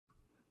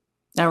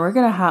Now we're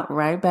going to hop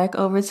right back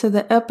over to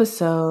the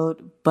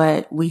episode,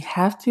 but we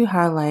have to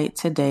highlight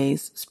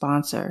today's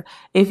sponsor.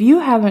 If you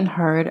haven't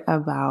heard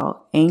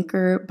about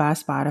Anchor by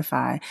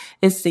Spotify,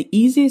 it's the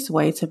easiest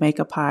way to make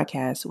a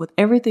podcast with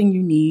everything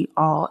you need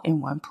all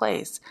in one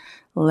place.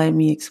 Let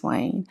me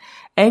explain.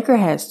 Anchor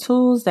has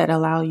tools that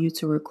allow you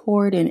to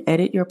record and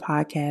edit your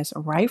podcast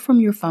right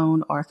from your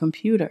phone or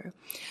computer.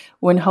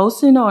 When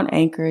hosting on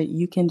Anchor,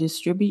 you can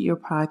distribute your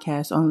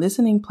podcast on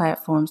listening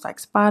platforms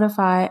like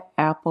Spotify,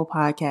 Apple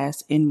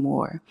Podcasts, and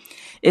more.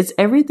 It's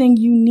everything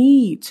you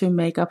need to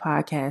make a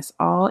podcast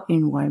all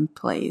in one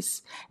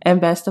place.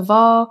 And best of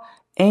all,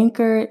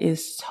 Anchor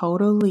is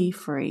totally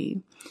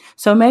free.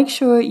 So make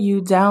sure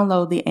you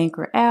download the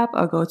Anchor app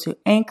or go to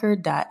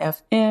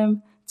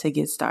anchor.fm to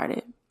get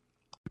started.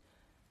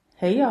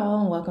 Hey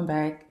y'all, and welcome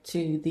back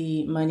to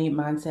the Money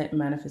Mindset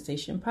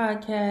Manifestation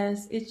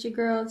Podcast. It's your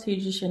girl,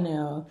 Teja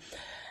Chanel.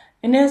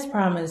 And as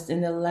promised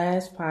in the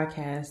last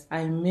podcast,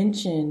 I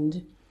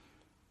mentioned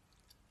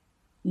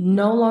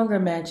no longer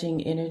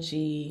matching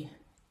energy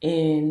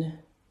in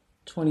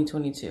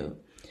 2022.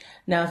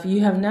 Now, if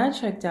you have not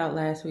checked out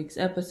last week's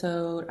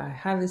episode, I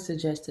highly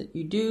suggest that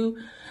you do,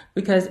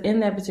 because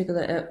in that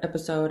particular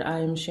episode, I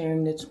am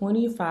sharing the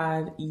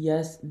 25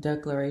 yes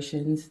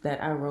declarations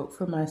that I wrote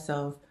for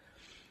myself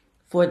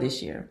for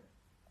this year.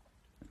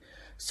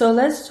 So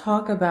let's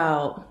talk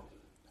about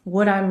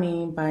what I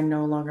mean by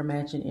no longer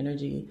matching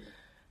energy.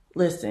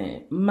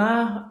 Listen,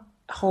 my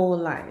whole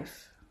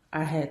life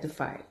I had to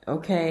fight,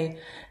 okay?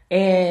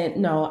 And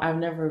no, I've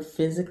never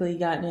physically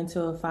gotten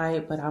into a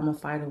fight, but I'm a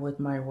fighter with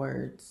my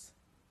words.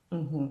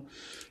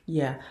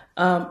 Yeah.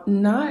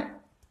 Not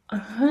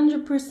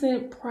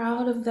 100%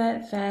 proud of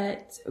that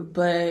fact,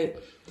 but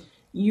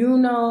you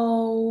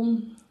know,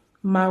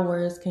 my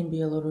words can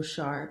be a little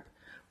sharp.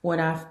 When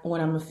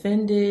I'm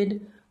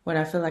offended, when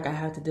I feel like I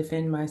have to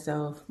defend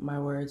myself, my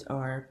words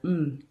are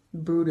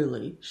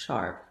brutally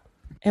sharp.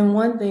 And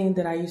one thing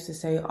that I used to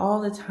say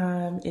all the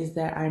time is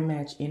that I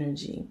match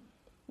energy.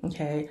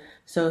 Okay,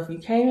 so if you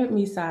came at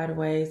me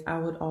sideways, I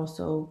would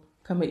also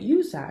come at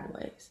you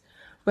sideways.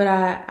 But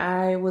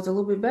I was a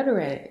little bit better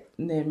at it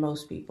than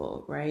most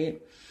people, right?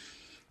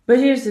 But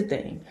here's the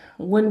thing.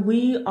 When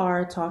we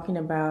are talking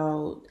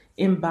about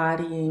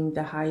embodying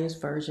the highest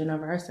version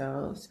of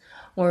ourselves,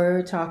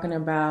 we're talking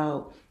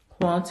about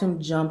quantum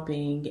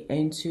jumping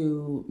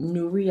into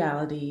new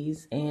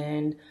realities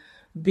and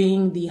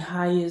being the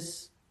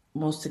highest,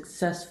 most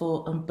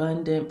successful,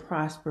 abundant,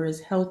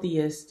 prosperous,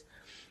 healthiest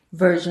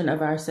version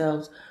of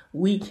ourselves,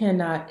 we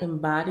cannot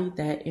embody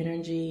that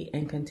energy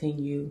and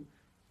continue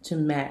to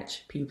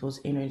match people's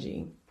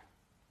energy.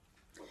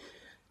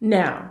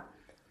 Now,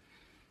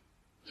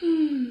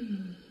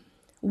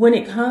 when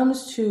it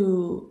comes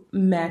to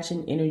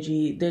matching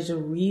energy, there's a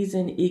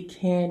reason it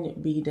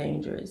can be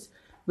dangerous.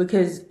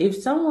 Because if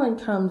someone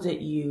comes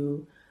at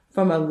you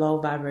from a low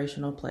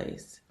vibrational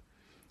place,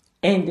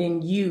 and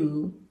then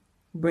you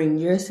bring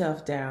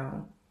yourself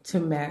down to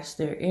match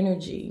their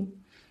energy,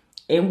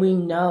 and we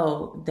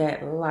know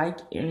that like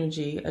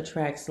energy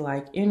attracts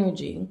like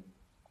energy,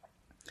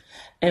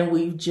 and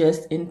we've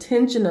just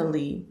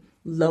intentionally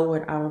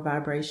lowered our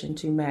vibration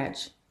to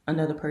match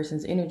another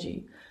person's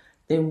energy,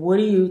 then what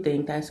do you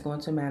think that's going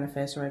to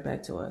manifest right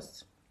back to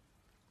us?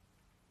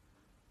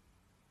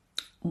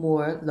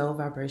 More low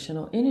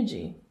vibrational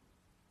energy.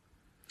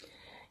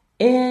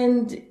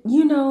 And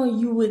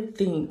you would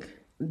think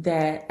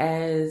that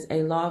as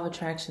a law of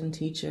attraction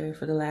teacher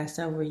for the last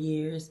several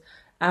years,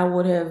 I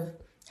would have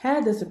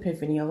had this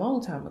epiphany a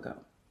long time ago.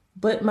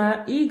 But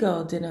my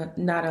ego did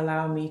not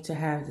allow me to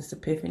have this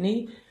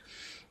epiphany.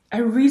 I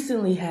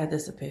recently had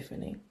this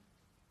epiphany,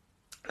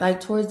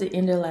 like towards the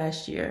end of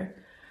last year,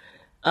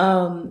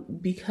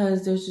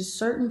 because there's a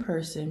certain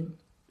person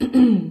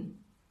in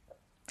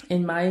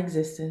my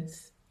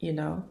existence,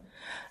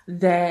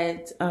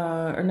 that,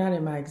 or not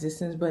in my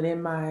existence, but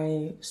in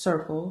my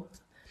circle,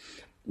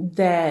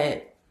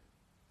 that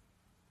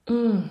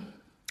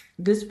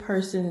this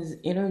person's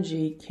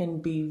energy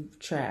can be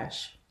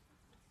trash.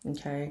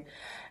 Okay.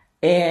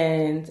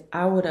 And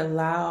I would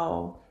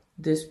allow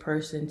this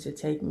person to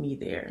take me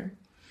there.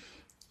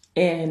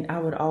 And I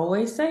would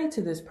always say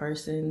to this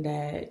person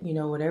that,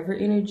 whatever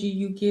energy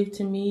you give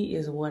to me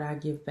is what I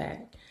give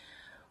back.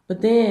 But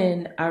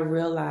then I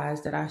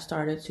realized that I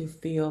started to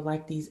feel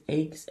like these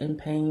aches and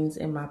pains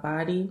in my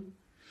body.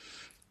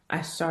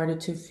 I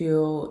started to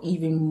feel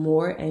even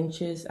more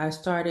anxious. I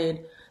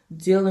started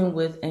dealing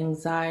with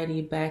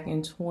anxiety back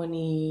in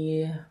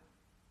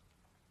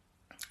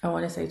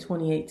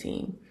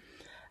 2018.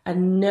 I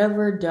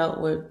never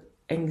dealt with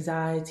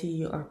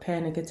anxiety or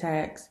panic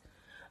attacks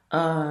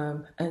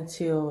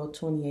until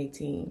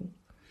 2018.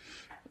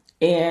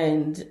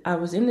 And I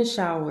was in the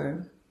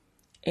shower,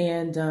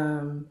 and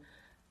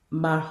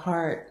my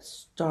heart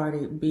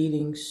started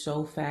beating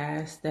so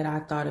fast that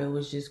I thought it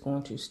was just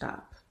going to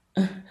stop.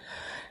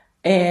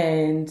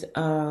 And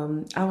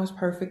I was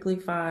perfectly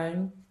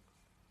fine,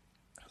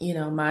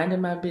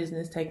 minding my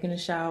business, taking a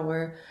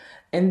shower.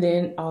 And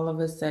then all of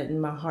a sudden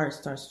my heart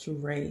starts to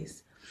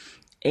race.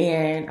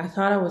 and I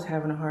thought I was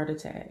having a heart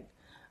attack.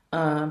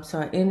 So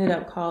I ended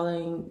up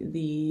calling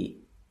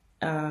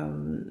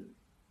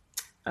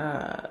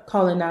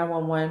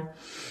 911,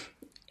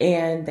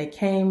 and they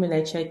came and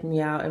they checked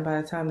me out. And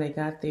by the time they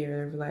got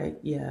there, they were like,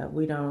 "Yeah,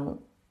 we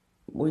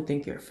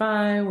think you're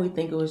fine. We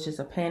think it was just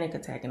a panic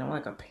attack." And I'm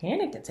like, "A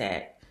panic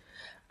attack?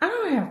 I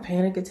don't have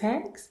panic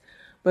attacks."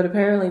 But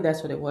apparently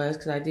that's what it was,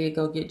 because I did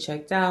go get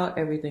checked out.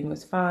 Everything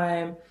was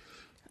fine.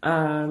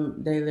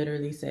 They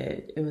literally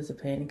said it was a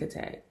panic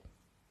attack.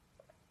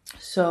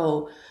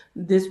 So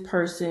this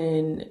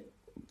person,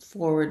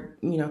 forward,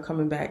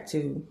 coming back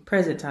to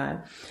present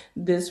time,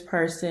 this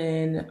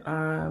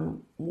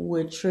person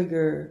would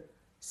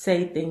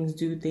say things,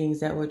 do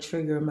things that would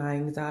trigger my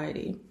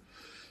anxiety.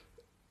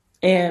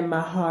 And my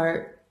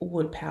heart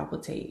would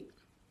palpitate.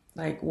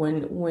 Like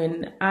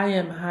when I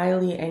am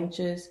highly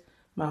anxious,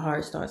 my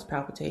heart starts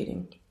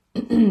palpitating.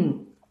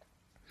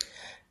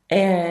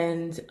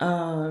 And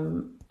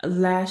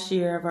last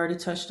year, I've already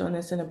touched on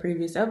this in a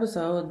previous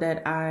episode,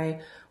 that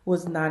I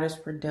was not as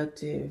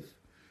productive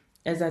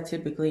as I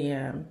typically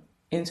am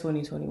in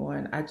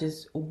 2021. I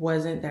just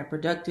wasn't that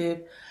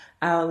productive.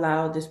 I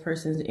allowed this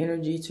person's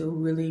energy to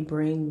really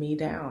bring me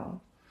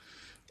down.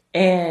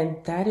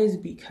 And that is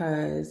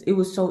because it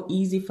was so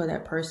easy for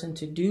that person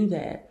to do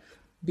that,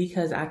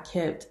 because I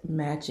kept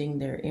matching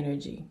their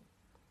energy.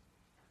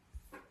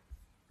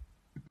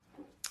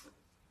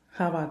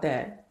 How about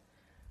that?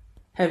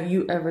 Have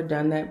you ever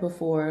done that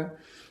before?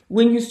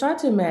 When you start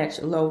to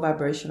match low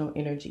vibrational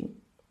energy,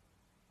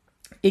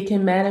 it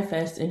can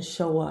manifest and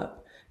show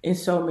up in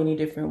so many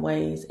different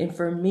ways. And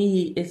for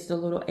me, it's the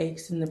little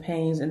aches and the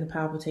pains and the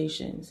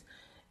palpitations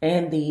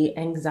and the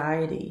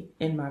anxiety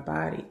in my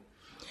body.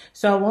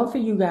 So I want for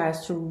you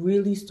guys to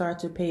really start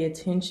to pay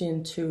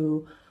attention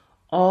to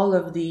all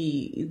of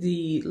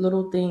the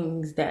little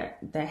things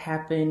that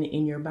happen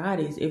in your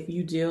bodies. If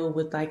you deal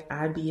with like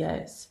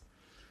IBS,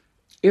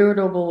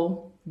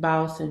 irritable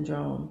bowel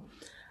syndrome,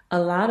 a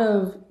lot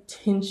of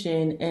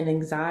tension and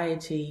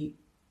anxiety,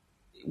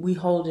 we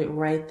hold it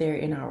right there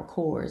in our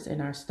cores,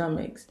 in our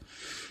stomachs.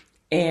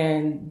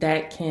 And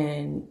that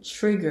can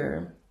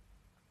trigger,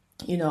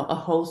 a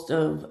host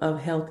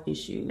of health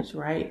issues,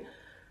 right?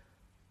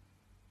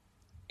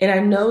 And I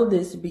know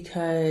this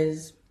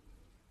because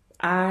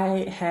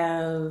I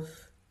have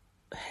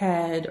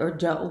had or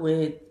dealt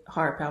with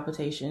heart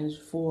palpitations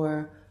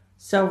for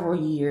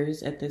several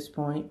years at this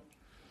point.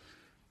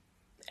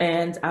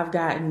 And I've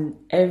gotten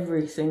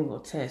every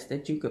single test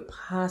that you could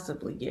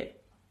possibly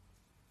get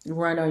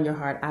run on your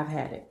heart. I've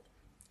had it.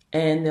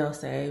 And they'll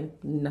say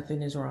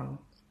nothing is wrong.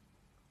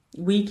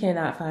 We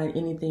cannot find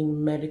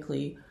anything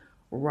medically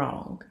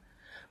wrong,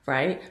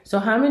 right? So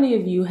how many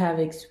of you have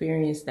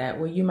experienced that,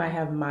 where you might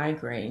have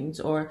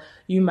migraines, or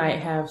you might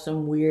have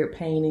some weird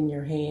pain in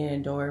your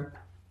hand, or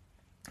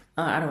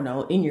I don't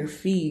know, in your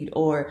feet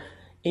or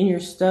in your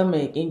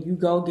stomach, and you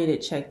go get it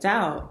checked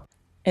out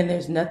and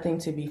there's nothing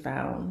to be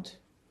found?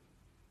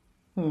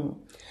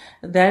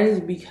 That is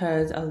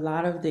because a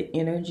lot of the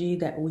energy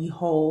that we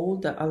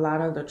hold, a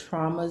lot of the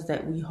traumas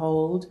that we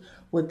hold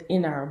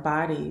within our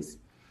bodies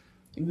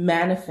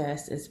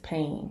manifest as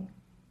pain.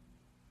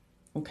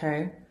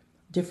 Okay?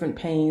 Different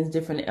pains,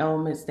 different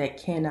ailments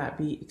that cannot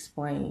be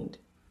explained.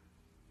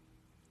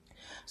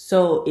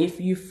 So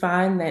if you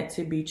find that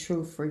to be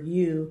true for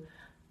you,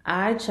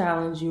 I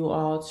challenge you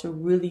all to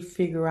really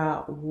figure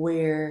out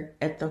where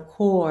at the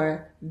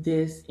core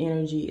this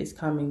energy is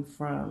coming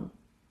from.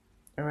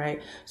 All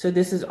right. So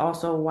this is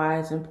also why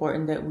it's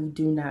important that we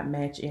do not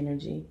match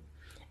energy.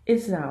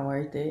 It's not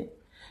worth it.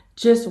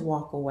 Just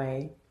walk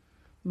away.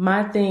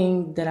 My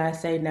thing that I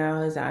say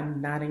now is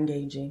I'm not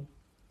engaging.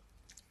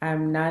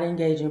 I'm not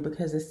engaging,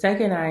 because the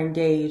second I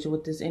engage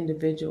with this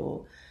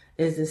individual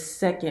is the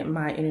second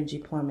my energy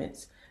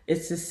plummets.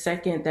 It's the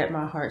second that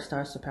my heart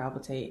starts to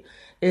palpitate.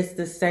 It's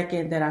the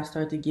second that I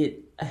start to get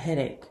a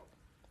headache,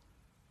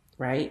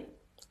 right?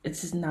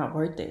 It's just not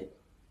worth it.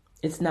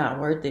 It's not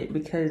worth it,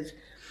 because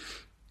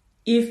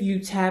if you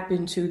tap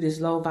into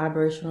this low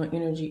vibrational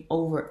energy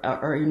over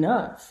or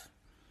enough,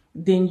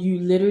 then you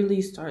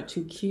literally start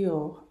to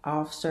kill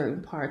off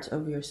certain parts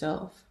of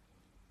yourself.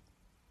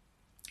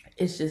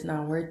 It's just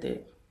not worth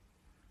it.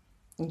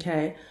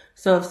 Okay?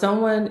 So if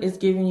someone is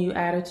giving you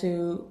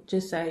attitude,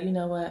 just say, you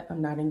know what?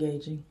 I'm not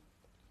engaging.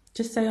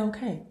 Just say,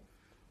 okay.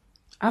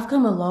 I've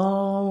come a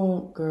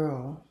long,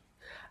 girl.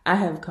 I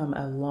have come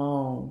a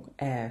long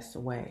ass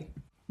way,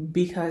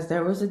 because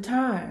there was a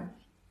time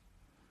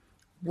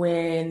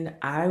when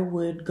I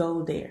would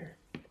go there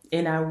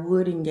and I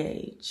would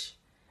engage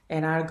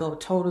and I'd go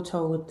toe to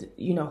toe with,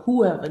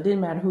 whoever, it didn't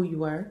matter who you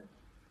were.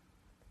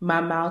 My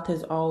mouth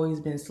has always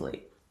been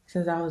slick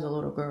since I was a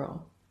little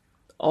girl.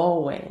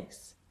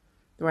 Always,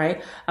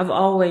 right? I've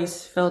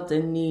always felt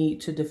the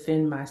need to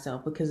defend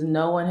myself, because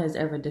no one has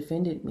ever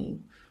defended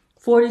me.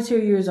 42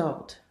 years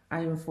old.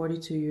 I am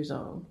 42 years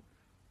old.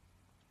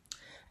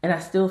 And I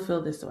still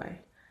feel this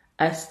way.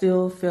 I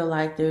still feel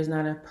like there's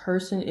not a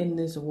person in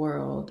this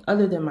world,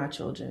 other than my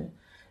children,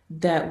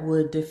 that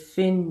would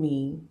defend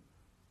me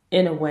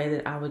in a way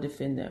that I would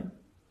defend them.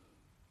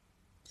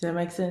 Does that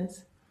make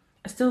sense?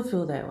 I still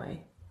feel that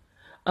way.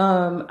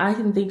 I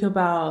can think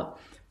about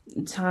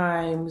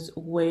times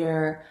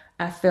where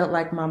I felt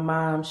like my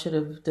mom should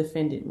have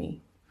defended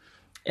me.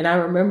 And I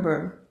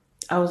remember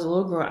I was a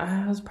little girl.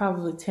 I was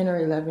probably 10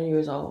 or 11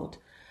 years old.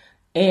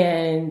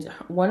 And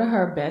one of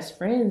her best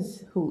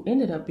friends, who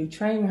ended up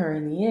betraying her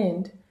in the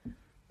end,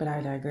 but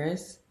I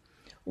digress.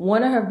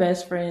 One of her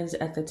best friends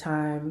at the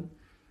time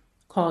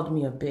called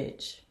me a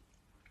bitch.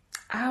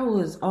 I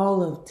was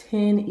all of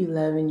 10,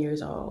 11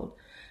 years old.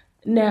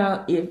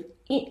 Now,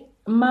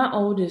 my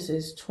oldest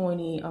is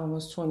 20,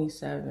 almost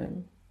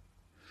 27.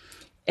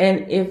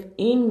 And if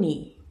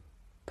any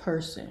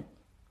person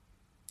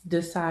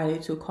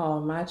decided to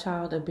call my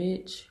child a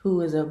bitch,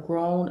 who is a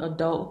grown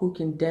adult who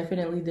can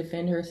definitely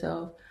defend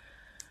herself,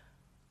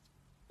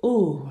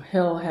 ooh,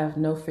 hell have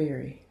no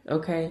fury,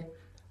 okay?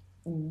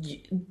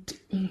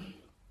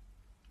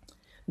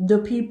 The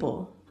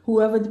people,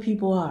 whoever the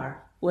people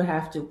are, would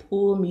have to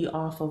pull me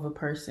off of a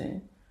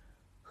person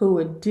who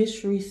would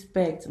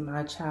disrespect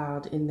my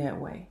child in that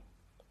way.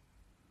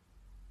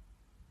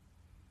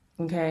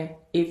 Okay?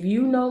 If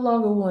you no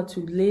longer want to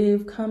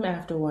live, come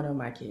after one of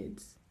my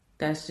kids.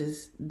 That's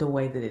just the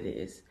way that it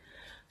is.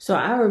 So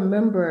I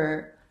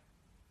remember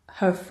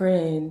her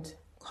friend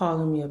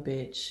calling me a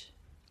bitch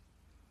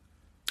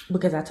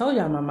because I told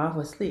y'all my mouth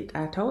was slick.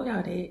 I told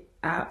y'all that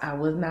I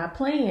was not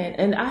playing.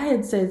 And I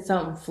had said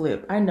something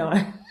flip. I know.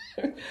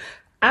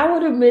 I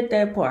would admit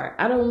that part.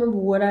 I don't remember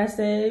what I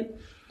said,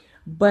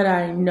 but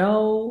I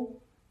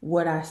know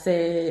what I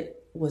said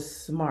was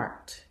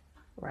smart,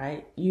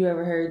 right? You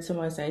ever heard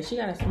someone say, she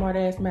got a smart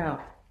ass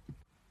mouth?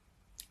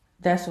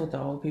 That's what the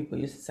old people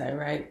used to say,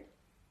 right?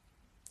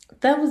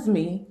 That was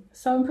me.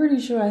 So I'm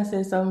pretty sure I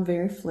said something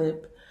very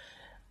flip,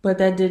 but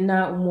that did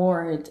not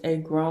warrant a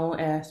grown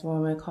ass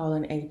woman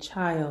calling a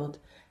child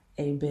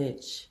a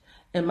bitch.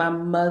 And my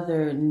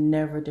mother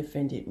never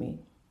defended me.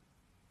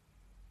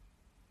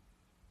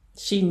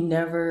 She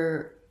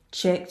never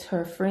checked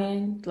her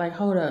friend. Like,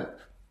 hold up.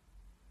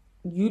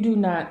 You do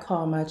not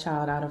call my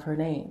child out of her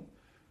name.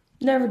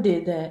 Never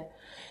did that.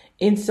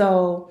 And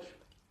so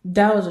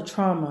that was a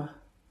trauma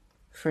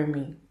for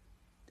me.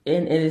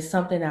 And it is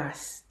something I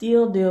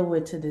still deal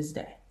with to this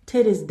day.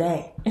 To this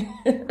day.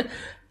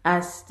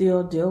 I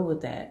still deal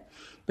with that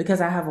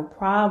because I have a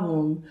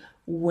problem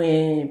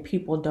when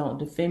people don't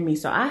defend me.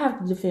 So I have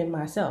to defend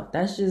myself.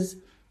 That's just,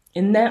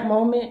 in that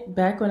moment,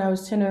 back when I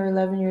was 10 or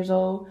 11 years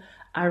old,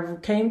 I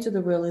came to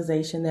the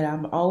realization that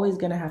I'm always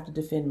going to have to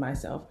defend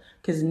myself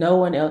because no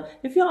one else,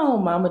 if your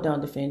own mama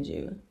don't defend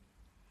you,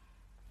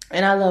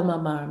 and I love my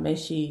mom, may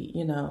she,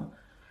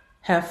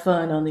 have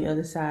fun on the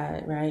other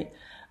side, right?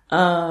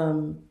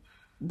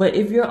 But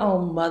if your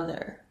own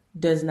mother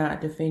does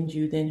not defend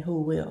you, then who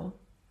will?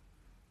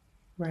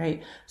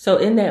 Right? So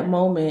in that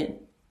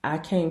moment, I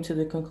came to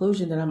the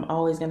conclusion that I'm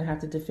always going to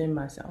have to defend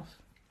myself.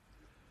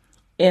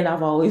 And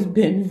I've always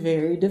been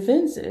very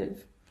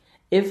defensive.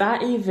 If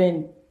I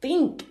even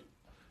think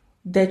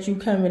that you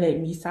coming at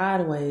me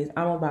sideways,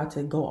 I'm about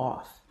to go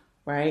off,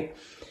 right?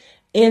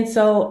 And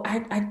so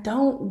I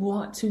don't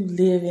want to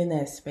live in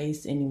that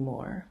space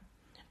anymore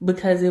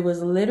because it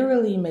was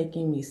literally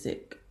making me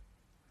sick.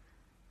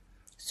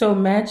 So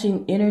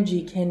matching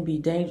energy can be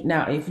dangerous.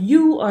 Now, if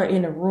you are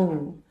in a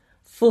room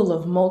full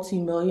of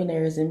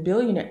multimillionaires and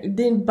billionaires,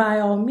 then by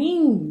all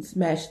means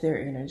match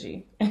their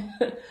energy.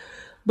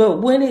 But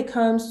when it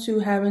comes to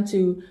having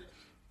to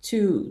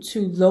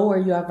lower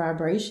your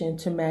vibration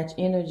to match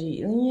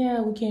energy,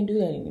 yeah, we can't do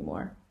that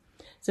anymore.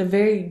 It's a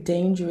very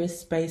dangerous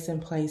space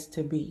and place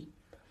to be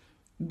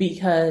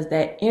because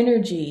that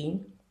energy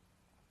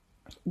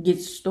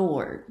gets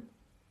stored.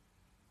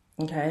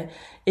 Okay?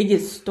 It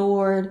gets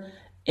stored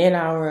in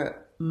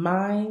our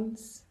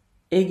minds.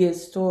 It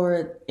gets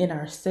stored in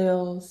our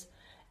cells,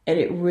 and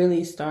it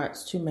really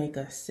starts to make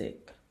us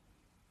sick.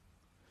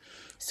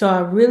 So I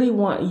really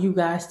want you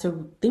guys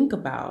to think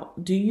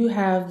about, do you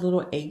have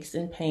little aches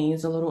and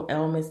pains, or little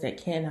ailments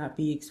that cannot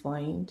be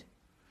explained?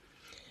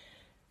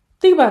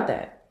 Think about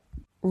that.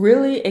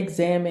 Really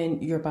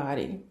examine your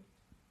body.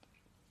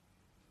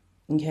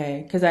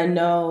 Okay? Because I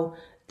know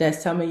that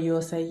some of you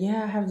will say,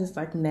 yeah, I have this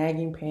like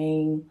nagging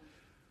pain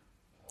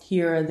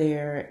here or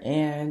there,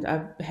 and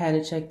I've had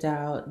it checked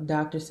out.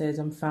 Doctor says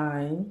I'm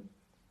fine.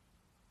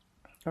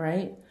 All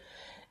right?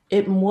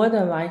 It more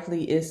than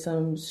likely is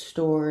some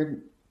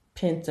stored,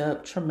 pent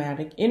up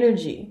traumatic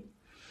energy.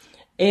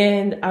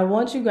 And I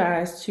want you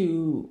guys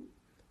to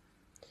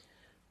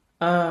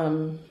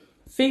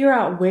figure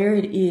out where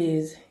it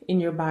is in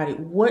your body.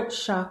 What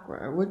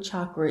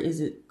chakra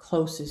is it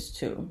closest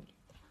to?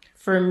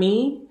 For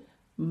me,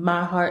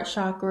 my heart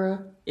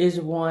chakra is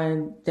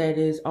one that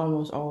is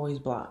almost always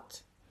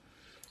blocked.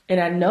 And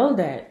I know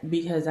that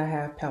because I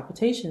have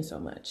palpitations so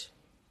much,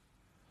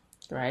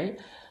 right?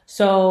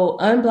 So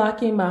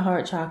unblocking my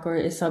heart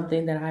chakra is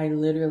something that I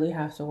literally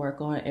have to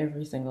work on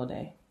every single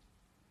day.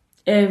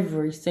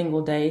 Every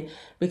single day,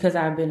 because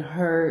I've been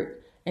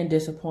hurt and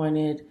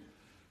disappointed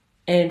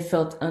and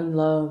felt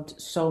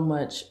unloved so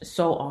much,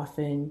 so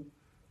often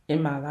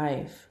in my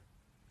life.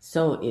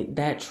 So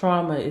that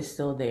trauma is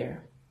still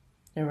there.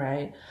 All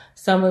right.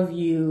 Some of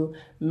you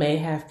may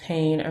have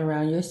pain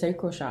around your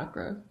sacral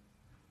chakra.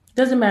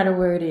 Doesn't matter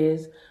where it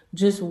is.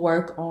 Just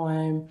work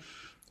on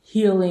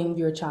healing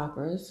your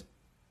chakras.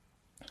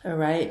 All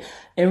right.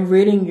 And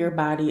ridding your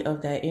body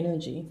of that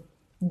energy.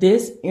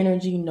 This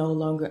energy no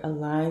longer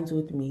aligns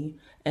with me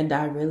and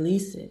I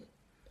release it.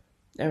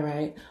 All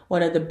right.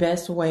 One of the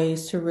best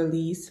ways to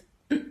release,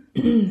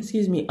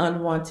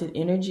 unwanted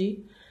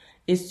energy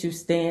is to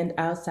stand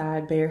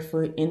outside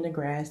barefoot in the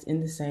grass, in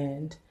the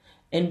sand,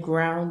 and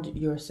ground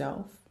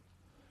yourself.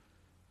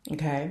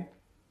 Okay.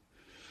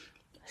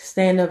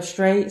 Stand up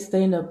straight,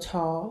 stand up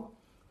tall.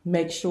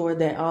 Make sure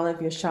that all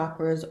of your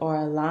chakras are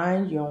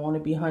aligned. You don't want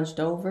to be hunched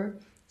over.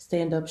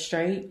 Stand up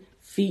straight,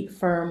 feet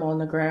firm on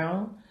the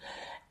ground.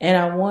 And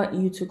I want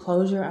you to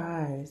close your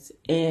eyes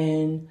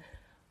and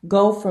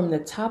go from the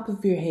top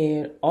of your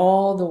head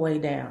all the way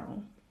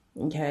down.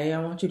 Okay, I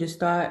want you to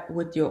start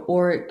with your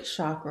auric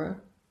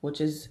chakra,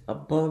 which is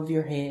above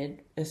your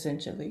head,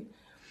 essentially.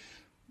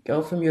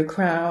 Go from your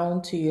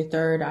crown to your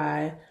third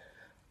eye,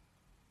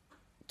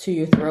 to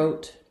your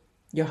throat,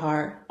 your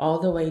heart, all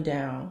the way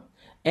down.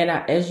 And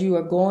as you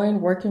are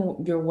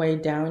working your way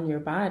down your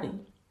body,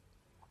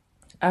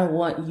 I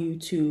want you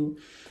to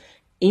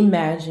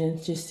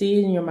imagine, just see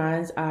it in your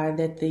mind's eye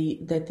that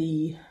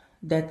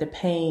the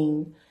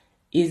pain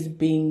is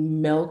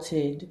being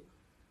melted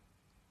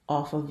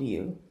off of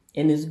you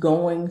and is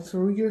going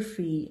through your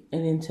feet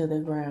and into the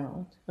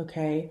ground.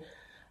 Okay.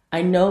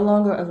 I no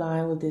longer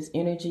align with this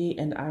energy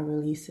and I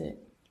release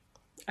it.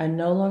 I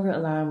no longer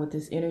align with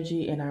this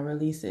energy and I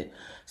release it.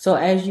 So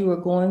as you are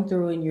going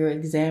through and you're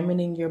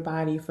examining your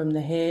body from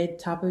the head,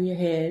 top of your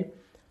head,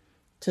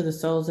 to the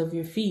soles of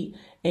your feet,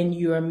 and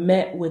you are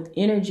met with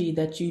energy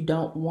that you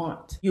don't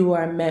want. You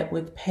are met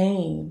with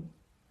pain,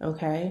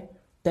 okay,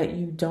 that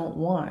you don't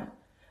want.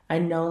 I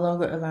no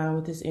longer align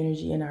with this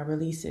energy and I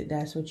release it.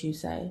 That's what you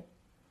say.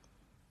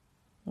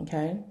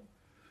 Okay.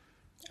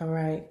 All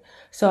right.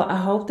 So I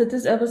hope that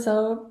this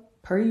episode,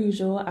 per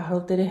usual, I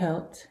hope that it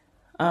helped.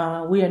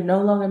 We are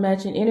no longer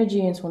matching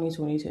energy in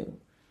 2022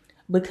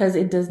 because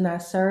it does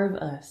not serve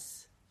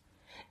us.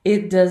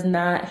 It does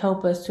not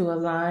help us to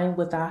align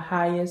with our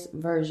highest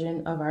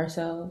version of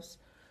ourselves.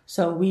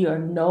 So we are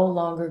no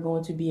longer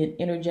going to be an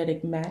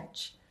energetic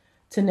match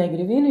to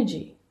negative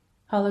energy.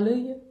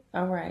 Hallelujah.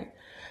 All right.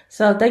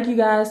 So thank you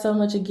guys so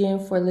much again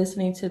for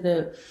listening to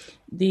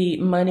the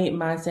Money,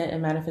 Mindset,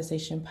 and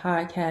Manifestation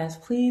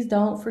podcast. Please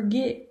don't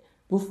forget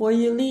before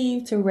you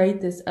leave to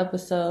rate this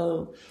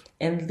episode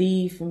and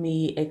leave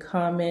me a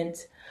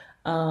comment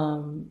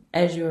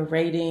as you're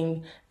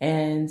rating,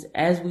 and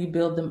as we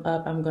build them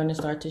up, I'm going to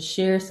start to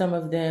share some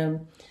of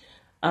them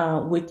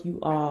with you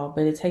all,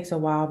 but it takes a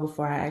while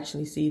before I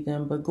actually see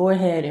them. But go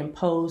ahead and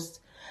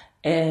post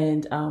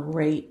and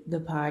rate the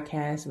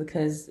podcast,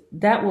 because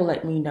that will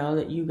let me know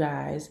that you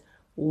guys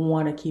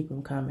want to keep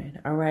them coming.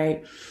 All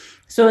right.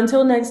 So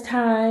until next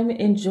time,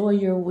 enjoy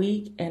your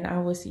week, and I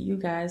will see you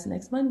guys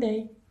next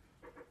Monday.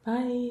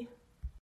 Bye.